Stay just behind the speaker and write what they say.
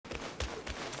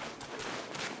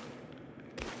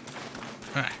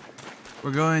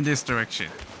We're going this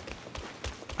direction.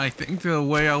 I think the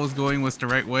way I was going was the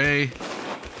right way.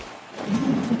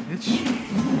 Bitch.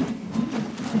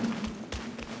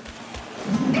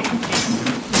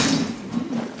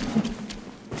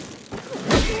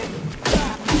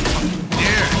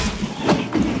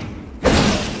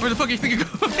 Where the fuck do you think you're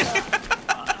going?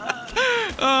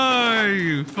 Oh,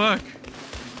 you fuck.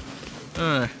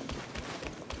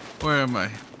 Where am I?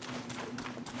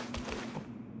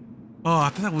 Oh, I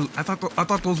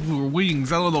thought those were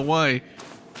wings. I don't know why.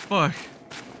 Fuck.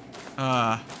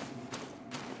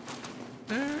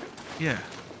 There. Yeah.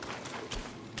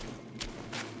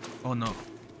 Oh no.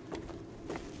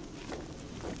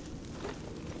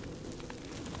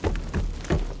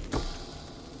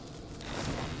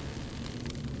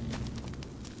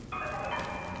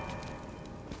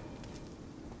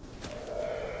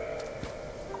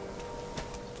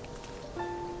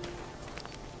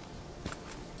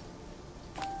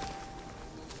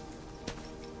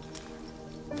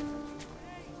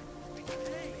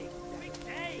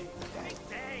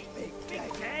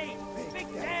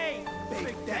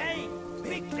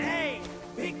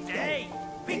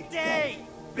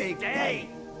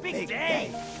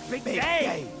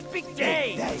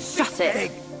 Shut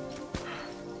it!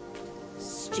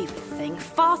 Stupid thing.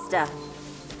 Faster!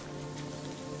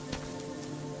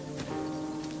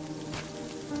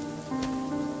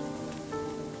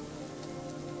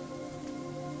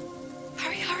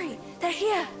 Hurry, hurry! They're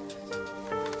here!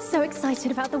 So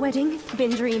excited about the wedding.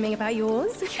 Been dreaming about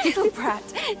yours. Little brat.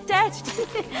 Dead.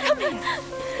 Come here.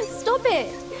 Stop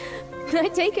it! I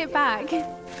take it back.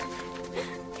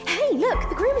 Hey, look,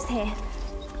 the groom is here.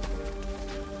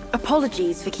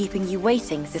 Apologies for keeping you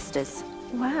waiting, sisters.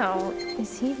 Wow,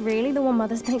 is he really the one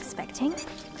Mother's been expecting?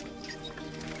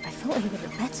 I thought he would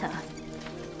look better.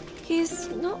 He's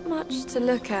not much to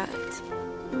look at,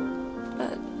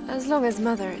 but as long as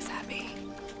Mother is happy.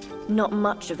 Not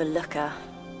much of a looker,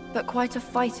 but quite a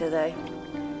fighter, though.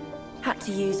 Had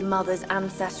to use Mother's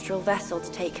ancestral vessel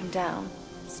to take him down.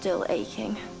 Still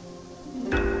aching.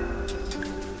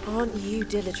 Aren't you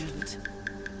diligent?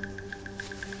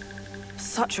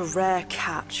 Such a rare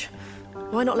catch.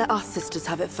 Why not let us sisters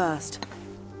have it first?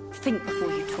 Think before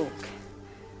you talk.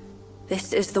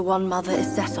 This is the one Mother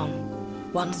is set on.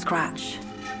 One scratch.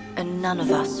 And none of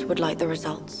us would like the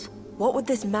results. What would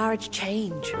this marriage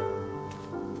change?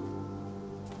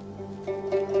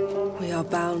 We are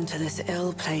bound to this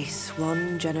ill place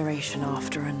one generation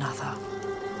after another.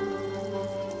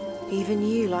 Even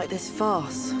you like this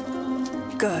farce.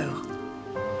 Go.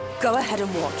 Go ahead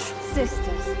and watch.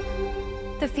 Sisters,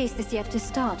 the feast is yet to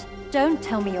start. Don't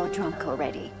tell me you're drunk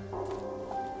already.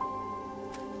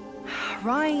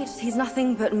 Right, he's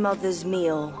nothing but Mother's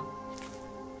meal.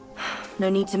 No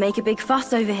need to make a big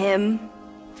fuss over him.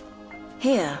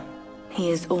 Here, he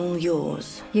is all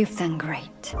yours. You've done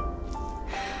great.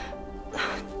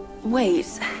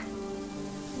 Wait.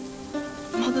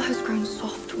 Mother has grown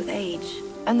soft with age,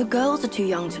 and the girls are too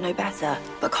young to know better.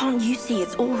 But can't you see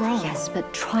it's all wrong? Yes,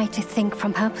 but try to think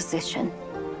from her position.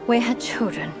 We're her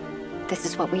children. This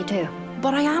is what we do.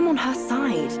 But I am on her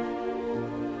side.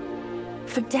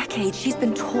 For decades, she's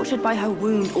been tortured by her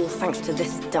wound, all thanks to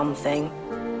this dumb thing.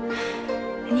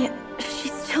 And yet, she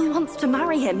still wants to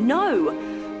marry him. No!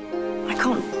 I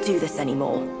can't do this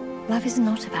anymore. Love is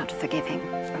not about forgiving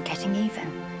or getting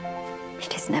even.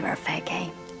 It is never a fair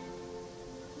game.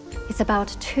 It's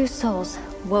about two souls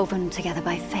woven together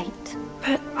by fate.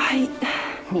 But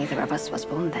Neither of us was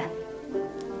born then.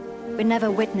 We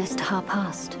never witnessed her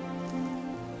past.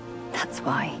 That's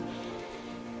why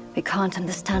we can't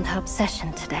understand her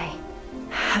obsession today.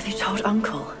 Have you told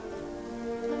Uncle?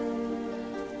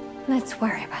 Let's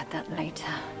worry about that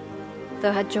later.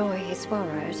 Though her joy is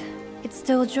borrowed, it's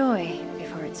still joy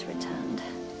before it's returned.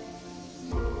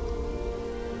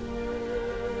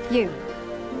 You,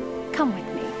 come with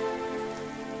me.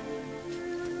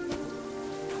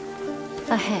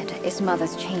 Ahead is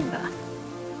Mother's chamber.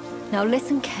 Now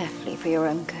listen carefully for your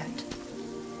own good.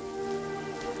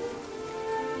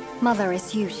 Mother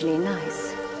is usually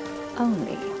nice.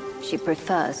 Only she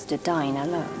prefers to dine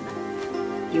alone.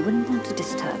 You wouldn't want to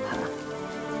disturb her.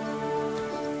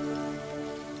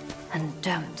 And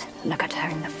don't look at her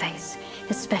in the face,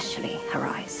 especially her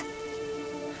eyes.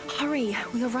 Hurry,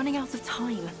 we are running out of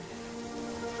time.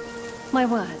 My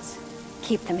words,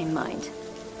 keep them in mind.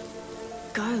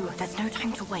 Go, there's no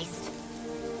time to waste.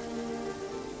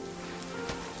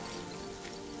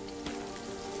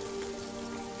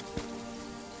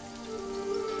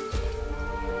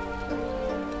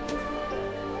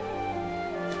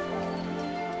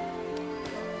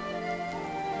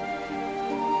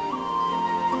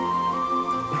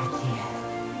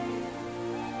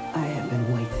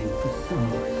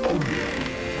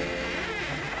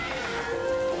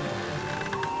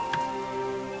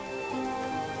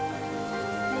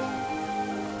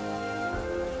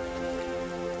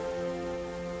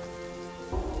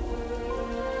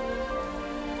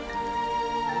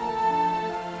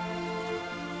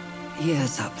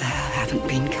 years up there haven't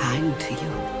been kind to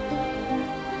you.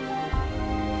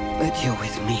 But you're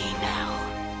with me now.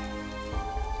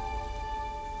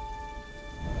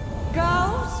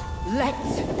 Girls, let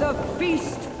the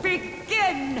feast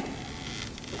begin!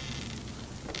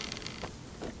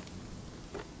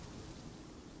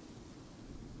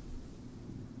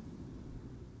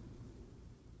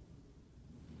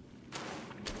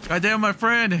 Goddamn, my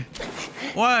friend!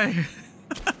 Why?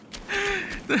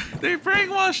 They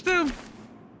brainwashed him!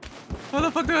 How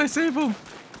the fuck did I save him?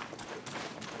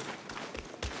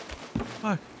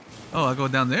 Fuck. Oh, I'll go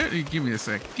down there? Give me a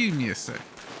sec. Give me a sec.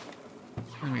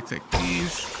 Let me take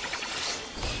these.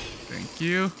 Thank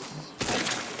you.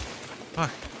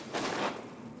 Fuck.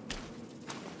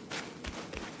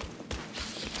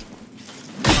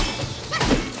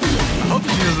 I hope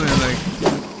she doesn't, like...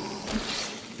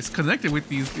 It's connected with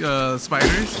these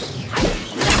spiders.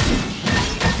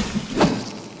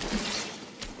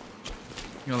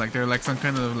 You know, like they're like some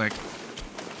kind of like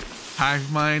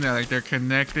hive mind, like they're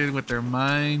connected with their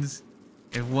minds.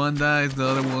 If one dies, the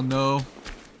other will know.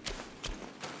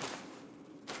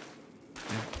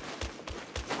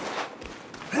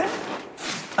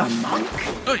 A monk?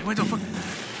 Oh, what the fuck?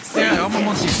 Yeah, I'm a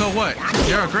monkey, so what?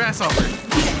 You're a grasshopper. Who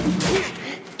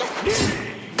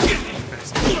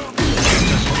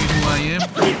I am?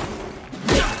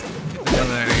 Get the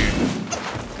hell out of here.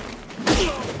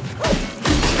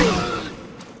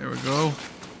 There we go.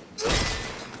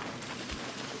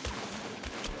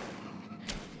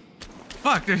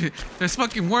 Fuck, there's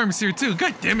fucking worms here too.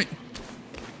 God damn it.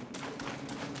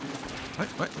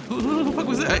 What? Who the fuck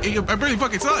was that? I barely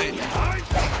fucking saw it.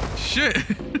 Shit.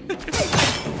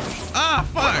 Ah,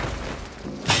 fuck.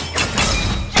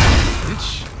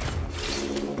 Bitch.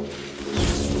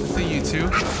 See you too.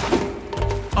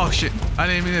 Oh shit. I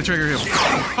didn't mean to trigger him.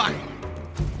 Fuck.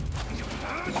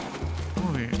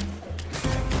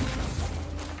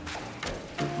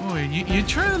 Oh, you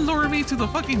trying to lure me to the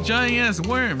fucking giant ass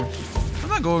worm. I'm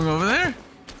not going over there.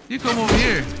 You come over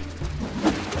here.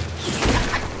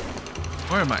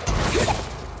 Where am I?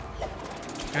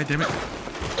 God damn it.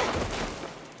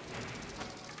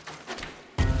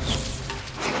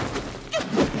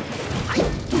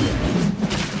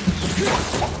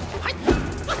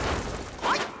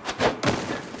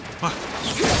 Fuck.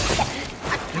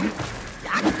 Damn it.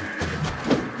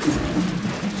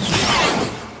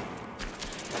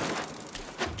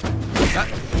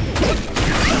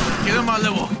 Get on my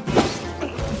level.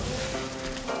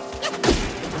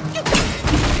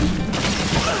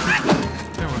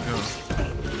 There we go.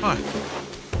 Fuck.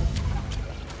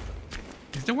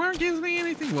 Is the worm gives me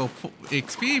anything? Well,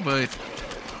 XP, but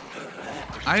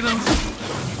items.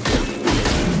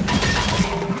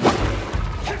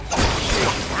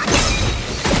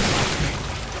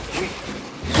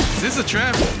 Is this a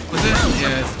trap? Was it?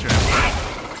 Yeah, it's a trap.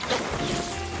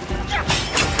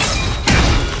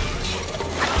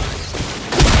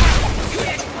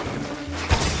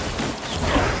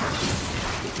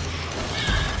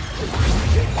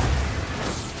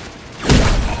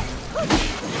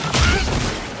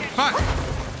 Fuck!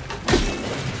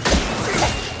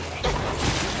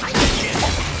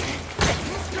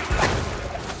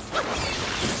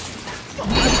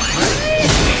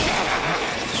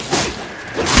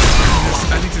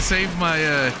 I need to save my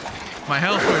my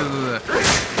health for the.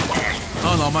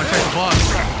 Oh no, I'm gonna fight the boss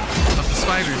of the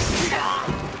spiders.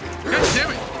 God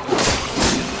damn it!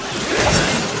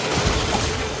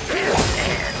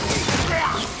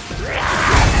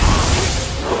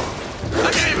 I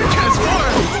can't even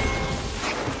transform!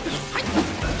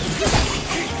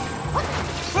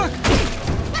 Fuck!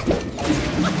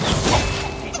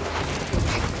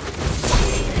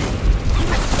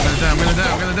 I'm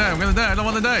gonna die. I don't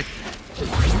wanna die.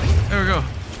 There we go.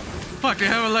 Fuck, they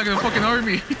have like a fucking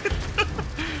army.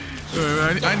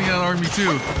 I need an army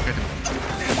too. Okay.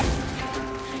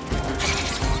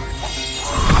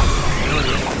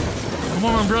 Come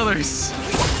on, brothers.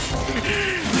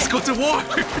 Let's go to war.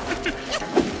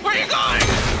 Where are you going?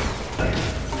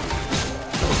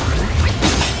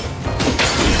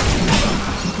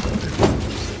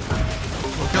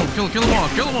 Oh,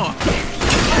 kill them all.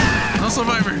 No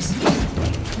survivors.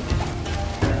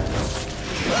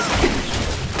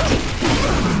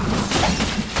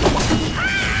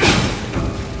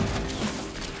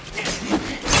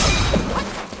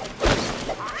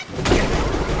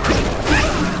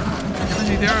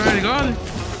 They're already gone.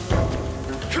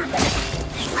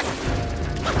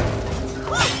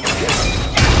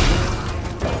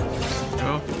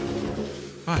 Go.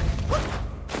 Fuck.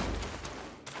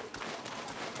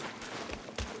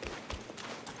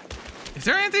 Is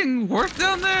there anything worth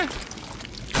down there?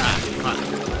 Ah, fuck.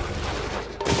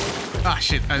 Ah,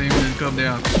 shit. I didn't even come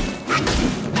down.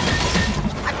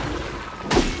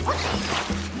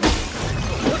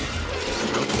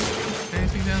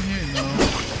 Anything down here? No.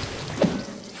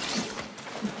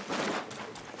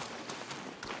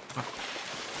 Oh.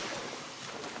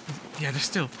 Yeah, there's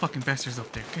still fucking bastards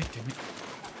up there. God damn it.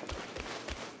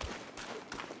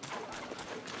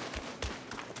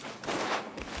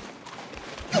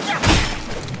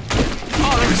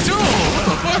 Oh, there was two! What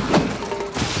the fuck?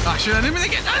 Ah, shit, I didn't mean to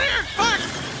get down here! Fuck!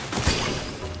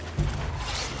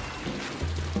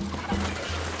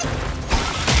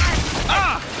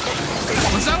 Ah!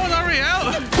 Was that one already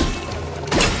out?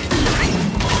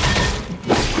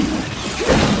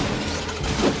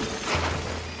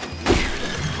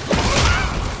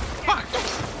 Fuck!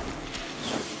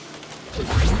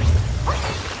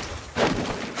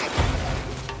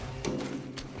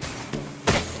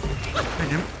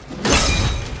 Damn it.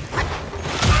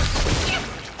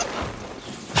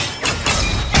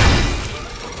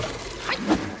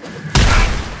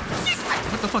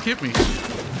 What the fuck hit me?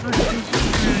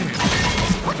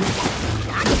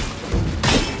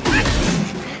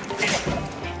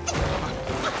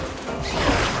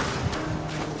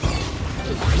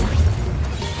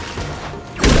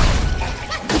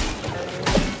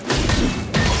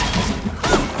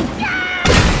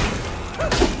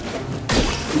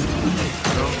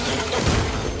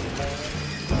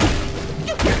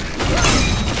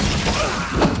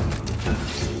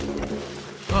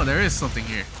 Oh, there is something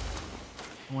here.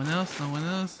 No one else? No one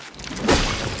else?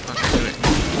 Okay, do it.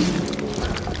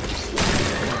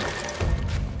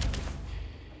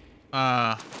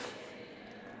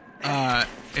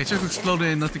 It just exploded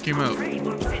and nothing came out.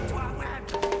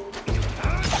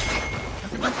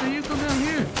 How can you come down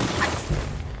here?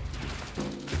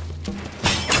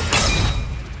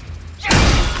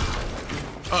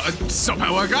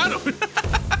 Somehow I got him!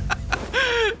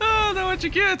 Oh, that's what you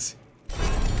get!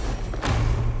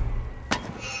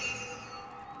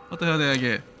 What the hell did I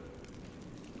get?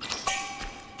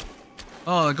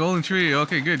 Oh, the golden tree.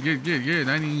 Okay, good.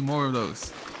 I need more of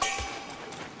those.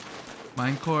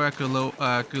 Mine core, I could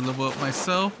level up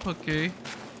myself. Okay.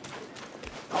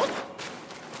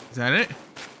 Is that it?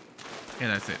 Yeah,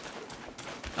 that's it.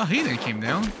 Oh, he then came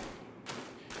down.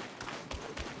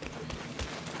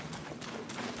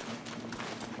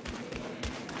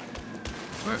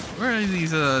 Where are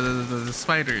these the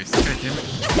spiders? God damn it.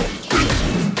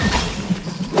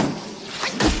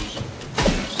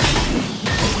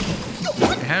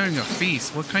 They're having a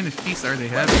feast. What kind of feast are they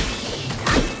having?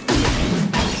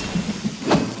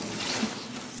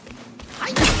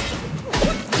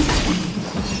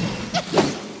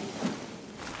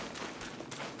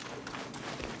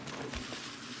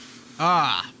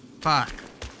 Ah, fuck.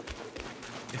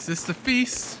 Is this the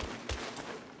feast?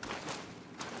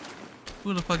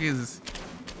 Who the fuck is this?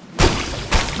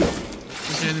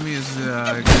 Which enemy is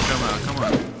gonna come out? Come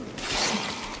on.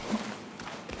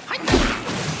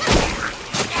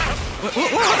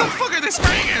 What the fuck are they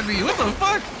spraying at me? What the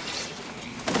fuck?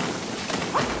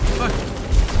 Fuck.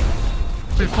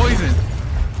 I've been poisoned.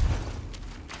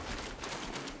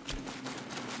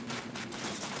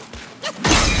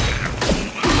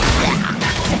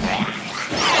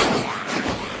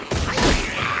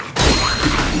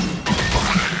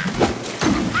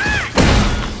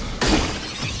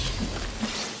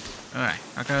 Alright,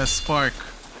 I got a spark.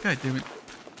 God damn it.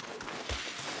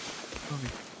 Over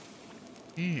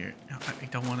here. I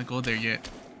don't want to go there yet.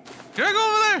 Can I go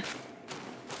over there?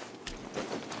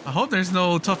 I hope there's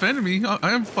no tough enemy.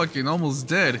 I am fucking almost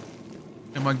dead.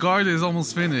 And my guard is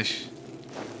almost finished.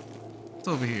 What's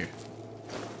over here?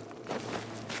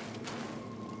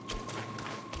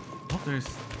 Oh, there's...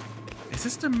 Is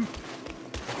this the... I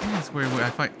think that's where I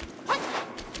fight...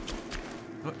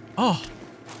 Oh!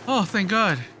 Oh, thank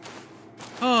God.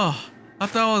 Oh, I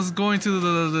thought I was going to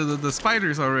the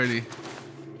spiders already.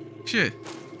 Shit.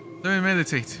 Let me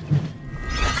meditate.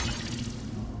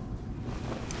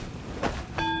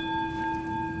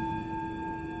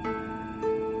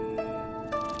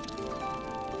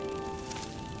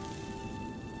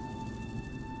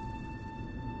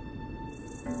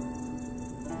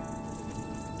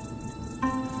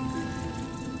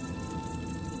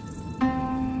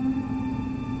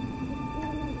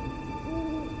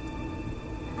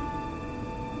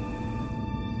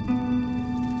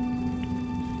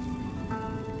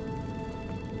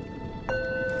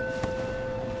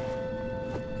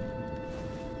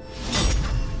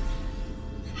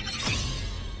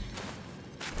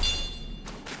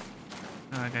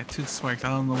 I got 2 sparks. I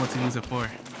don't know what to use it for.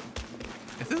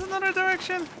 Is this another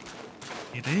direction?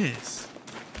 It is.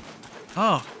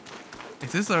 Oh.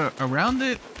 Is this around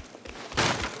it?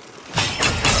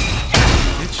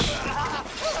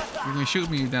 You're gonna shoot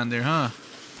me down there, huh?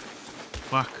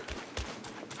 Fuck.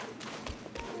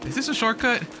 Is this a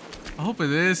shortcut? I hope it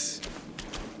is.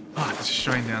 Oh, there's a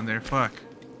shrine down there. Fuck.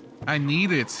 I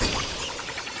need it.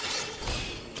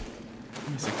 Let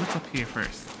me see. What's up here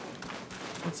first?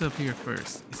 What's up here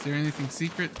first? Is there anything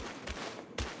secret?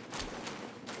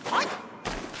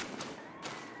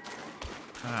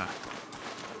 Ah.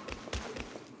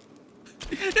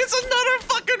 It's another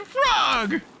fucking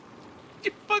frog!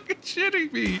 You're fucking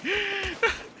shitting me.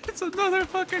 It's another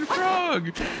fucking frog.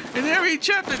 In every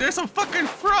chapter, there's a fucking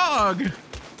frog.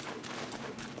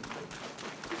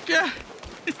 God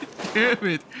damn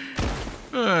it.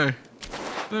 Alright.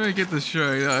 Let me get this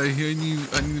shrine. I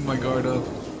need my guard up.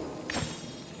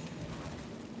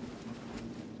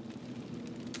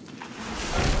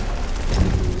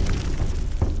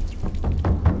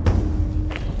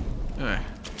 Alright.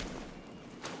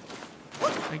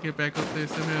 Can I get back up there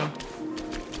somehow?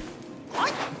 I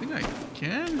think I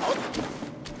can.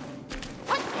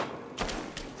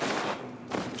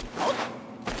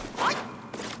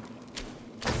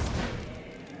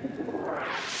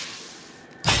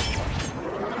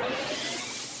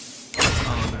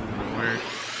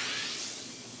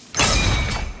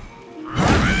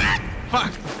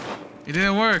 Fuck! It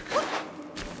didn't work.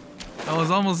 I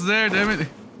was almost there, damn it.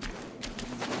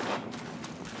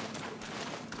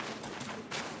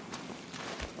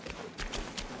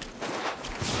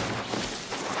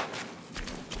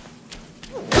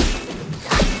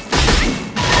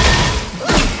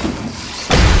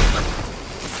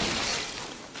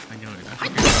 I know it. I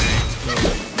think it's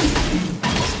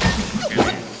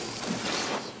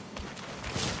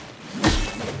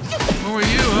where were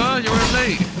you, huh? You were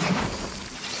late.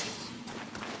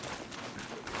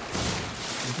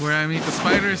 Where I meet the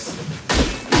spiders.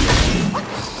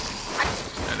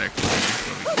 That actually is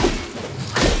funny.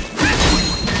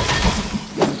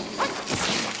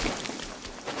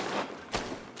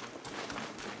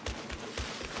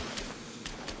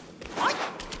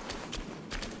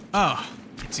 Oh,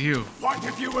 it's you. Fight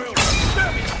if you will.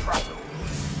 Spare me the prattle.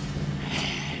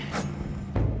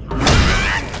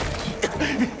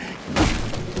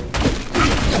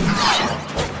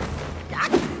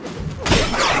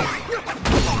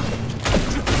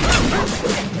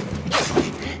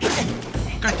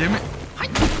 God damn it.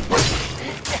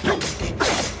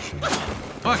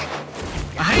 Fuck.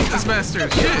 I hate this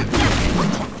bastard. Shit.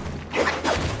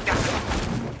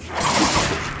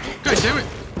 God damn it.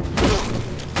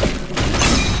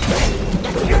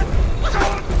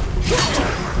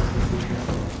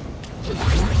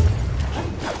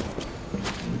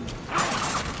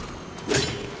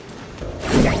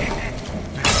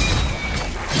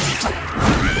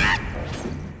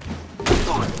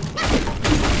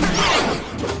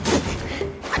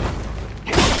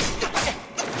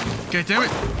 God damn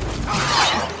it!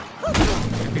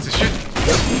 Piece of shit.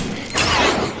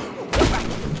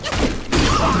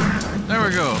 There we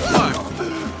go. Fuck.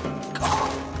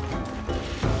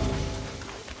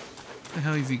 What the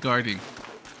hell is he guarding?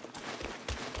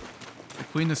 The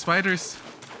Queen of Spiders?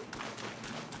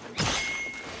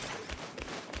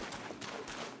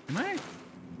 Am I?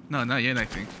 No, not yet, I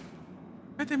think.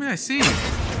 God damn it, I see him.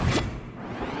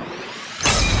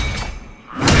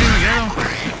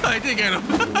 I did get him.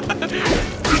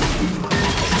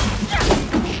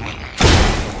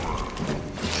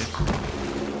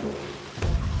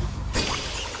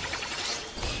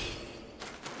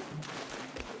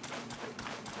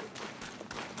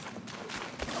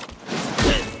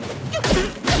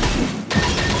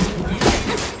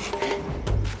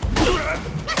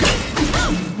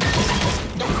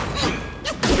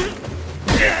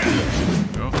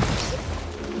 Go.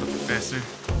 Faster.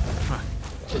 Fuck.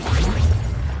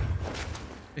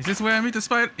 Is this where I meet the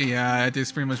spider? Yeah, it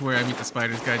is pretty much where I meet the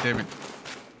spiders. God damn it.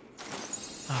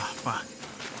 Ah, fuck.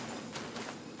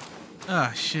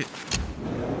 Ah, shit.